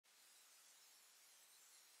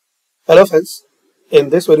Hello friends, in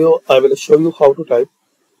this video I will show you how to type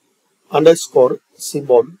underscore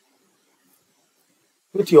symbol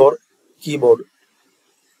with your keyboard.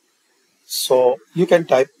 So you can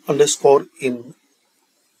type underscore in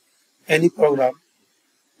any program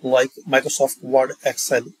like Microsoft Word,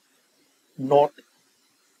 Excel, Note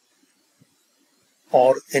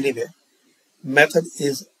or anywhere. Method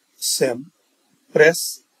is same.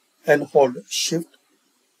 Press and hold Shift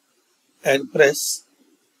and press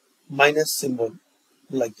minus symbol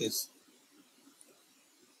like this.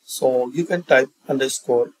 So you can type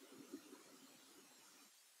underscore.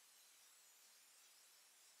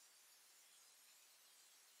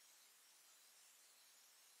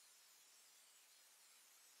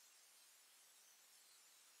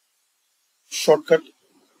 Shortcut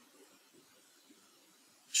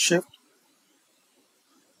Shift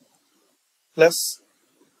plus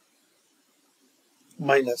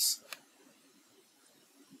minus.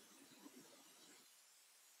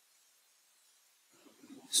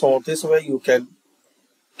 So this way you can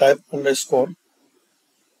type underscore,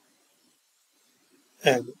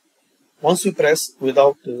 and once you press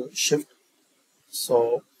without shift,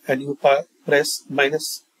 so and you press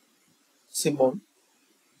minus symbol,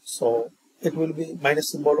 so it will be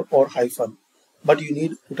minus symbol or hyphen, but you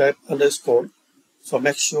need to type underscore. So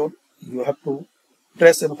make sure you have to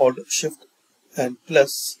press and hold shift and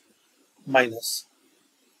plus minus.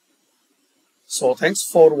 So thanks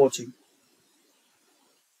for watching.